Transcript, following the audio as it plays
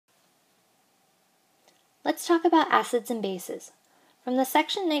Let's talk about acids and bases. From the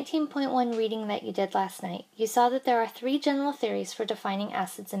section 19.1 reading that you did last night, you saw that there are three general theories for defining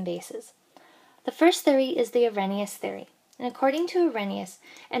acids and bases. The first theory is the Arrhenius theory, and according to Arrhenius,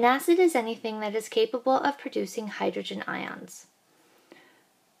 an acid is anything that is capable of producing hydrogen ions.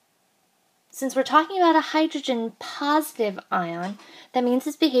 Since we're talking about a hydrogen positive ion, that means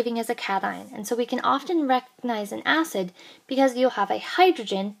it's behaving as a cation, and so we can often recognize an acid because you'll have a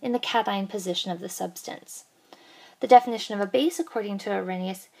hydrogen in the cation position of the substance. The definition of a base, according to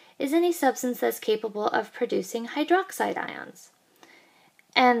Arrhenius, is any substance that's capable of producing hydroxide ions.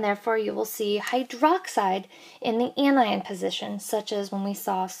 And therefore you will see hydroxide in the anion position, such as when we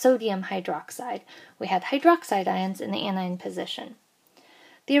saw sodium hydroxide. We had hydroxide ions in the anion position.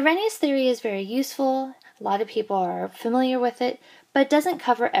 The Arrhenius theory is very useful. A lot of people are familiar with it, but it doesn't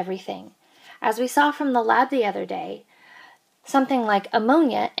cover everything. As we saw from the lab the other day, something like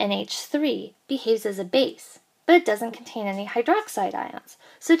ammonia, NH3, behaves as a base, but it doesn't contain any hydroxide ions,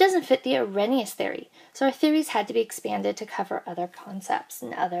 so it doesn't fit the Arrhenius theory, so our theories had to be expanded to cover other concepts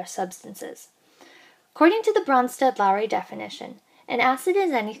and other substances. According to the Bronsted-Lowry definition, an acid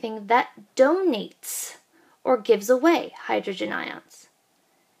is anything that donates or gives away hydrogen ions.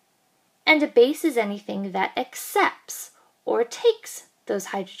 And a base is anything that accepts or takes those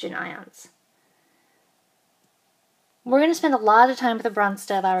hydrogen ions. We're going to spend a lot of time with the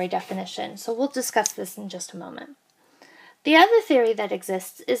Bronsted-Lowry definition, so we'll discuss this in just a moment. The other theory that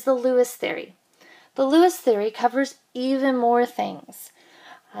exists is the Lewis theory. The Lewis theory covers even more things.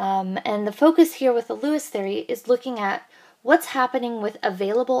 And the focus here with the Lewis theory is looking at what's happening with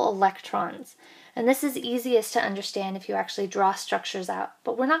available electrons. And this is easiest to understand if you actually draw structures out,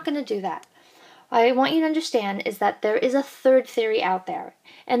 but we're not going to do that. What I want you to understand is that there is a third theory out there,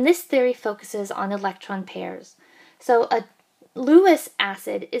 and this theory focuses on electron pairs. So a Lewis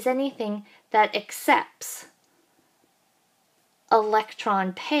acid is anything that accepts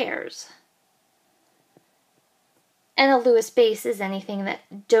electron pairs, and a Lewis base is anything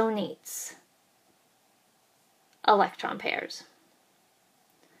that donates electron pairs.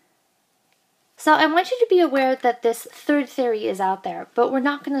 So I want you to be aware that this third theory is out there, but we're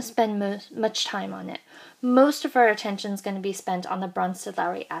not going to spend much time on it. Most of our attention is going to be spent on the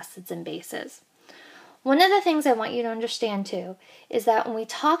Bronsted-Lowry acids and bases. One of the things I want you to understand too is that when we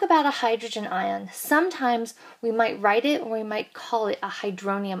talk about a hydrogen ion, sometimes we might write it or we might call it a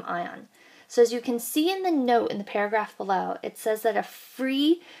hydronium ion. So as you can see in the note in the paragraph below, it says that a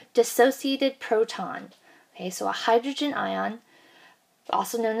free dissociated proton, okay, so a hydrogen ion,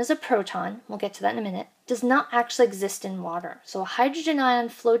 also known as a proton, we'll get to that in a minute, does not actually exist in water. So a hydrogen ion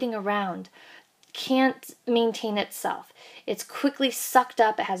floating around can't maintain itself. It's quickly sucked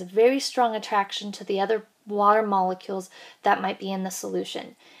up. It has a very strong attraction to the other water molecules that might be in the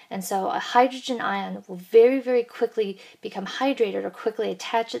solution. And so a hydrogen ion will very, very quickly become hydrated or quickly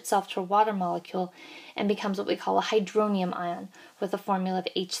attach itself to a water molecule and becomes what we call a hydronium ion with a formula of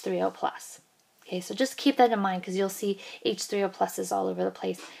H3O+. Okay, so just keep that in mind because you'll see H3O+'s all over the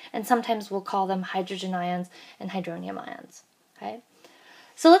place, and sometimes we'll call them hydrogen ions and hydronium ions. Okay,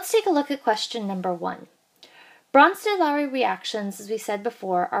 so let's take a look at question number 1. Bronsted-Lowry reactions, as we said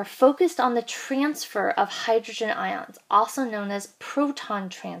before, are focused on the transfer of hydrogen ions, also known as proton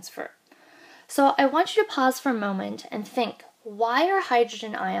transfer. So I want you to pause for a moment and think, why are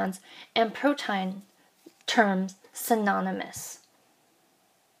hydrogen ions and proton terms synonymous?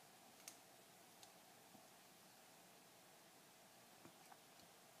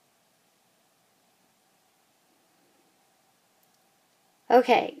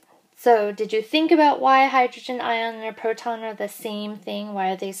 Okay, so did you think about why a hydrogen ion and a proton are the same thing?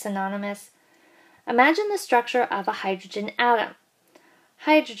 Why are they synonymous? Imagine the structure of a hydrogen atom.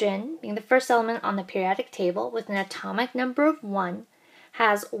 Hydrogen, being the first element on the periodic table with an atomic number of 1,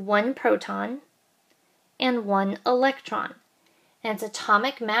 has 1 proton and 1 electron. And its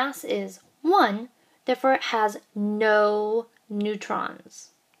atomic mass is 1, therefore it has no neutrons.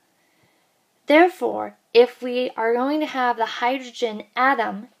 Therefore, if we are going to have the hydrogen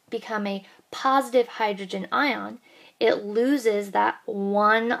atom become a positive hydrogen ion, it loses that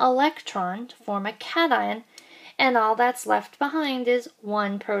 1 electron to form a cation, and all that's left behind is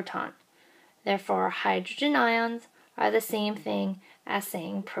 1 proton. Therefore, hydrogen ions are the same thing as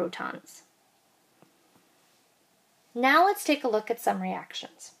saying protons. Now let's take a look at some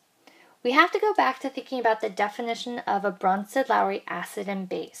reactions. We have to go back to thinking about the definition of a Bronsted-Lowry acid and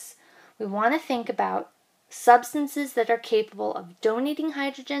base. We want to think about substances that are capable of donating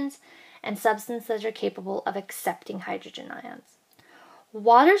hydrogens and substances that are capable of accepting hydrogen ions.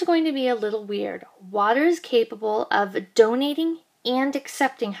 Water is going to be a little weird. Water is capable of donating and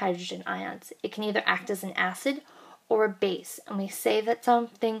accepting hydrogen ions. It can either act as an acid or a base. And we say that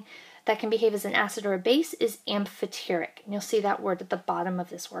something that can behave as an acid or a base is amphoteric. And you'll see that word at the bottom of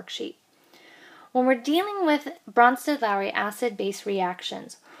this worksheet. When we're dealing with Bronsted-Lowry acid-base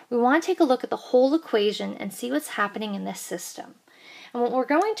reactions, we want to take a look at the whole equation and see what's happening in this system. And what we're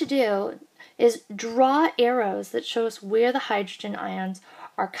going to do is draw arrows that show us where the hydrogen ions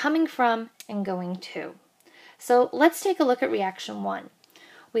are coming from and going to. So let's take a look at reaction 1.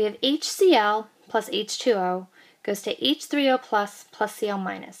 We have HCl plus H2O goes to H3O plus Cl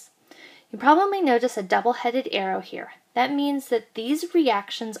minus. You probably notice a double-headed arrow here. That means that these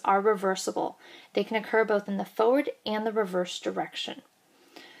reactions are reversible. They can occur both in the forward and the reverse direction.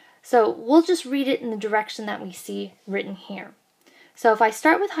 So we'll just read it in the direction that we see written here. So if I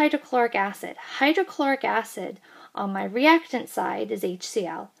start with hydrochloric acid on my reactant side is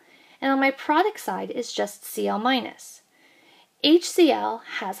HCl, and on my product side is just Cl minus. HCl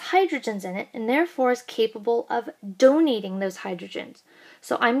has hydrogens in it and therefore is capable of donating those hydrogens.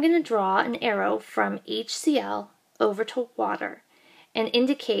 So I'm going to draw an arrow from HCl over to water and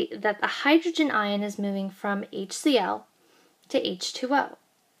indicate that the hydrogen ion is moving from HCl to H2O.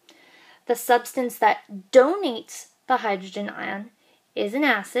 The substance that donates the hydrogen ion is an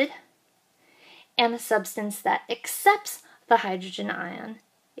acid, and the substance that accepts the hydrogen ion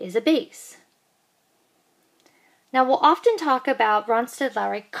is a base. Now we'll often talk about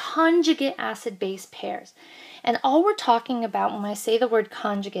Bronsted-Lowry conjugate acid-base pairs. And all we're talking about when I say the word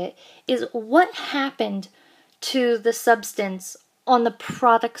conjugate is what happened to the substance on the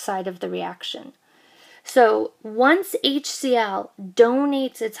product side of the reaction. So once HCl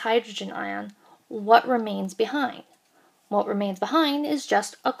donates its hydrogen ion, what remains behind? What remains behind is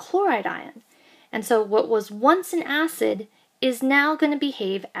just a chloride ion. And so what was once an acid is now going to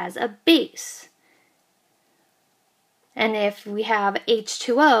behave as a base. And if we have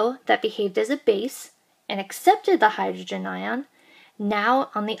H2O that behaved as a base and accepted the hydrogen ion, now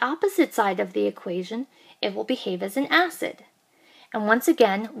on the opposite side of the equation, it will behave as an acid. And once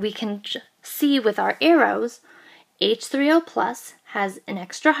again, we can see with our arrows, H3O plus has an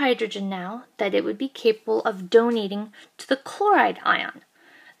extra hydrogen now that it would be capable of donating to the chloride ion.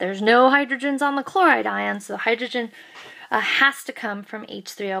 There's no hydrogens on the chloride ion, so hydrogen has to come from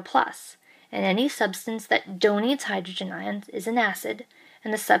H3O plus. And any substance that donates hydrogen ions is an acid,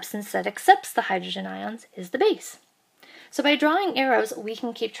 and the substance that accepts the hydrogen ions is the base. So by drawing arrows, we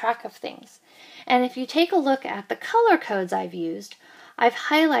can keep track of things. And if you take a look at the color codes I've used, I've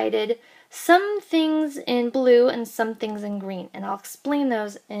highlighted some things in blue and some things in green, and I'll explain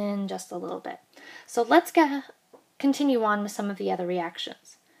those in just a little bit. So let's continue on with some of the other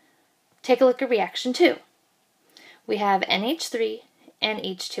reactions. Take a look at reaction 2. We have NH3 and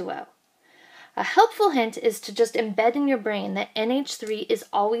H2O. A helpful hint is to just embed in your brain that NH3 is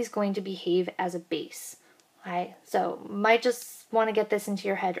always going to behave as a base. Okay? So might just want to get this into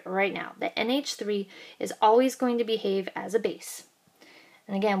your head right now, that NH3 is always going to behave as a base.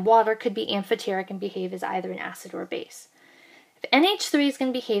 And again, water could be amphoteric and behave as either an acid or a base. If NH3 is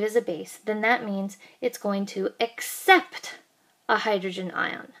going to behave as a base, then that means it's going to accept a hydrogen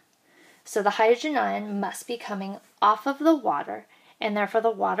ion. So the hydrogen ion must be coming off of the water, and therefore the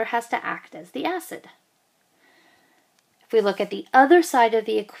water has to act as the acid. If we look at the other side of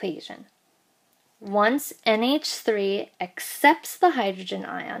the equation, once NH3 accepts the hydrogen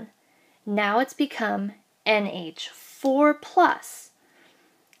ion, now it's become NH4+.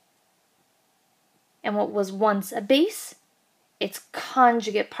 And what was once a base, its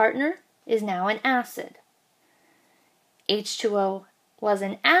conjugate partner is now an acid. H2O was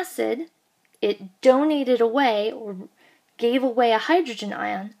an acid, it donated away or gave away a hydrogen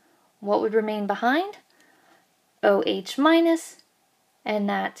ion. What would remain behind? OH minus, and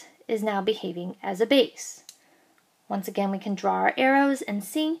that is now behaving as a base. Once again, we can draw our arrows and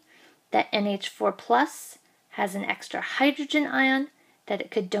see that NH4+ has an extra hydrogen ion that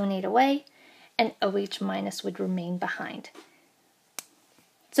it could donate away, and OH minus would remain behind.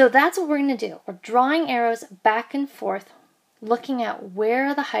 So that's what we're going to do. We're drawing arrows back and forth, looking at where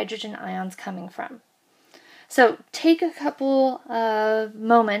are the hydrogen ions coming from. So take a couple of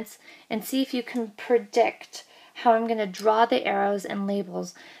moments and see if you can predict how I'm going to draw the arrows and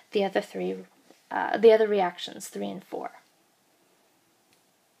labels the other reactions, 3 and 4.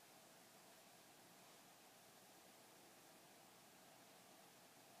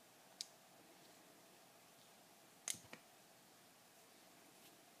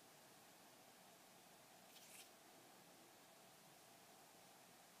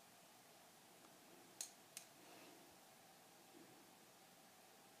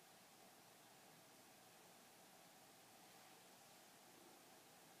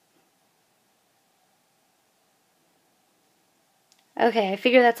 Okay, I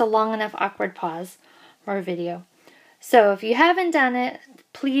figure that's a long enough awkward pause for our video. So if you haven't done it,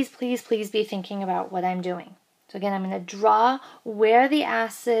 please, please, please be thinking about what I'm doing. So again, I'm going to draw where the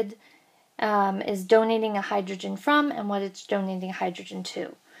acid is donating a hydrogen from and what it's donating hydrogen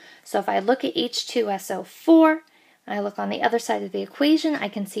to. So if I look at H2SO4, and I look on the other side of the equation, I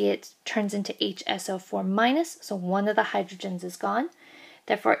can see it turns into HSO4 minus, so one of the hydrogens is gone.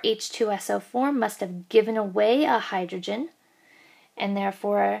 Therefore, H2SO4 must have given away a hydrogen, and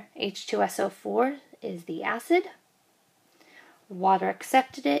therefore H2SO4 is the acid. Water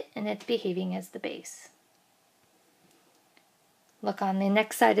accepted it, and it's behaving as the base. Look on the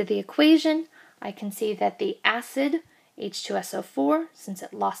next side of the equation. I can see that the acid, H2SO4, since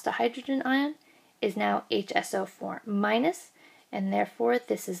it lost a hydrogen ion, is now HSO4 minus, and therefore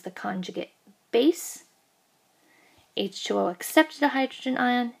this is the conjugate base. H2O accepted a hydrogen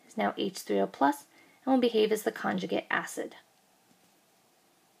ion, is now H3O plus, and will behave as the conjugate acid.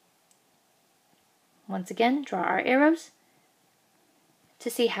 Once again, draw our arrows to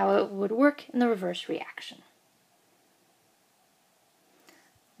see how it would work in the reverse reaction.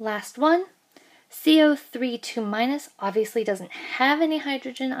 Last one, CO3 2- obviously doesn't have any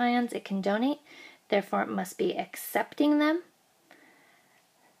hydrogen ions it can donate, therefore it must be accepting them.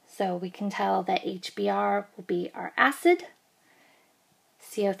 So we can tell that HBr will be our acid,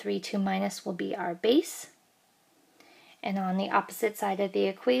 CO3 2- will be our base, and on the opposite side of the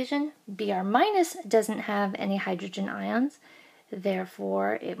equation, Br- doesn't have any hydrogen ions,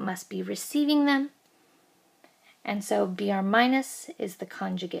 therefore it must be receiving them. And so Br- is the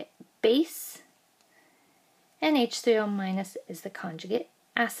conjugate base, and H3O- is the conjugate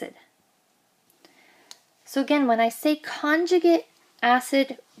acid. So again, when I say conjugate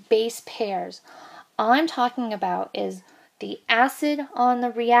acid-base pairs, all I'm talking about is the acid on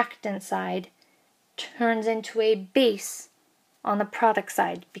the reactant side turns into a base on the product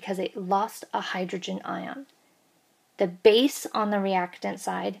side because it lost a hydrogen ion. The base on the reactant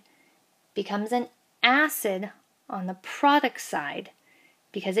side becomes an acid on the product side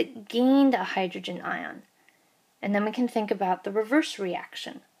because it gained a hydrogen ion. And then we can think about the reverse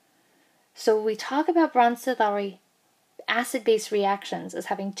reaction. So we talk about Bronsted-Lowry acid-base reactions as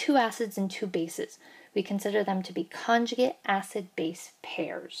having two acids and two bases. We consider them to be conjugate acid-base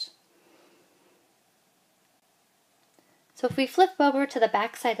pairs. So if we flip over to the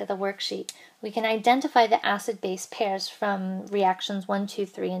back side of the worksheet, we can identify the acid-base pairs from reactions 1, 2,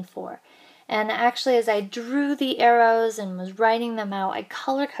 3, and 4. And actually, as I drew the arrows and was writing them out, I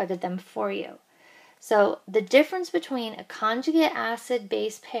color-coded them for you. So the difference between a conjugate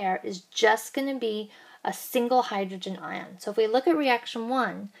acid-base pair is just going to be a single hydrogen ion. So if we look at reaction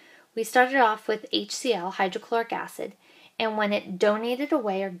 1, we started off with HCl, hydrochloric acid, and when it donated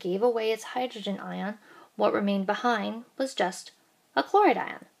away or gave away its hydrogen ion, what remained behind was just a chloride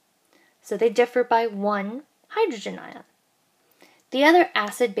ion. So they differ by one hydrogen ion. The other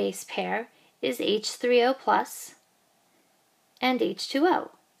acid-base pair is H3O plus and H2O.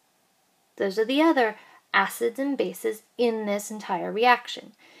 Those are the other acids and bases in this entire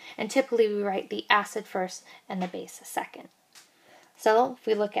reaction. And typically we write the acid first and the base second. So if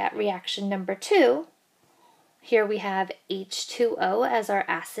we look at reaction number 2, here we have H2O as our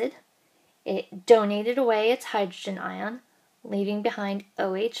acid. It donated away its hydrogen ion, leaving behind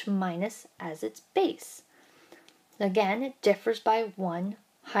OH minus as its base. Again, it differs by one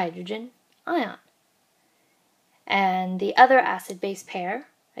hydrogen ion. And the other acid-base pair,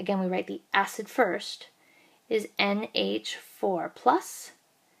 again we write the acid first, is NH4 plus.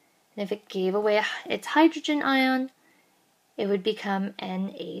 And if it gave away its hydrogen ion, it would become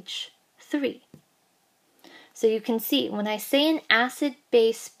NH3. So you can see, when I say an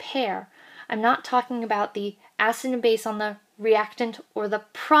acid-base pair, I'm not talking about the acid and base on the reactant or the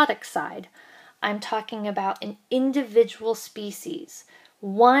product side. I'm talking about an individual species.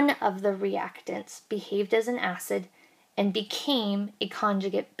 One of the reactants behaved as an acid and became a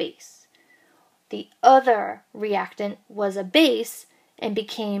conjugate base. The other reactant was a base and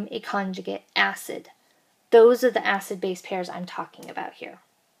became a conjugate acid. Those are the acid-base pairs I'm talking about here.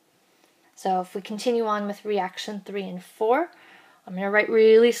 So if we continue on with reaction 3 and 4, I'm going to write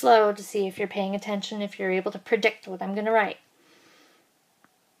really slow to see if you're paying attention, if you're able to predict what I'm going to write.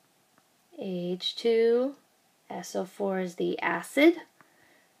 H2SO4 is the acid.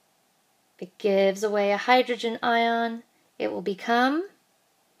 If it gives away a hydrogen ion, it will become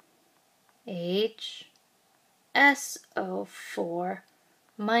HSO4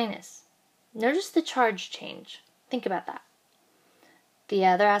 minus. Notice the charge change. Think about that. The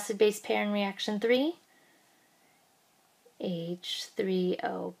other acid-base pair in reaction 3,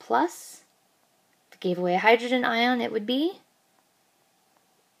 H3O plus. If it gave away a hydrogen ion, it would be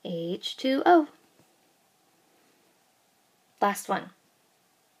H2O. Last one.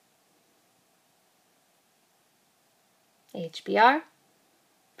 HBr.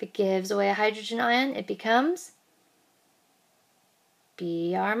 If it gives away a hydrogen ion, it becomes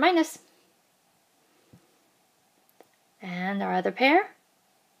Br minus. And our other pair,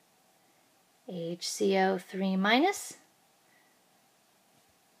 HCO3 minus,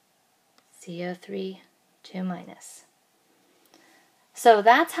 CO3 2 minus. So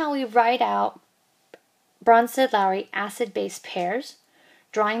that's how we write out Bronsted-Lowry acid-base pairs.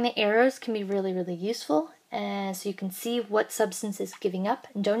 Drawing the arrows can be really, really useful, and so you can see what substance is giving up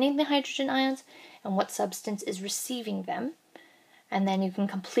and donating the hydrogen ions and what substance is receiving them. And then you can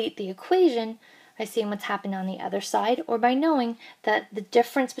complete the equation by seeing what's happened on the other side, or by knowing that the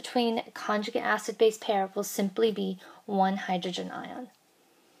difference between a conjugate acid-base pair will simply be one hydrogen ion.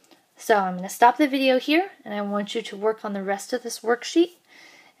 So I'm going to stop the video here, and I want you to work on the rest of this worksheet,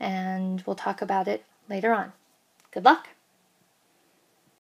 and we'll talk about it later on. Good luck!